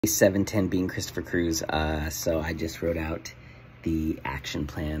710 being Christopher Cruz, so I just wrote out the action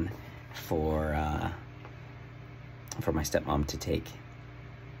plan for my stepmom to take.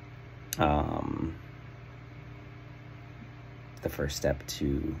 The first step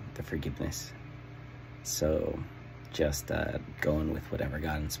to the forgiveness. So just going with whatever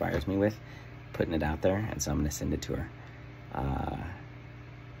God inspires me with, putting it out there, and so I'm gonna send it to her.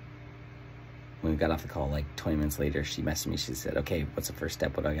 When we got off the call, like 20 minutes later, she messaged me. She said, okay, what's the first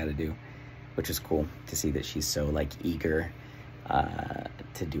step? What do I got to do? Which was cool to see that she's so like eager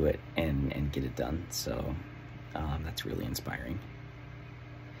to do it and get it done. So that's really inspiring.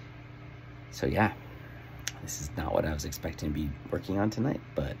 So yeah, this is not what I was expecting to be working on tonight,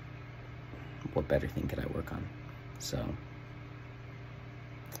 but what better thing could I work on? So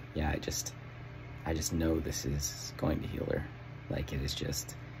yeah, I just know this is going to heal her. Like, it is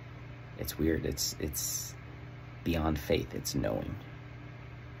just, it's weird. It's beyond faith. It's knowing.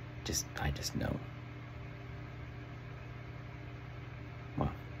 I just know.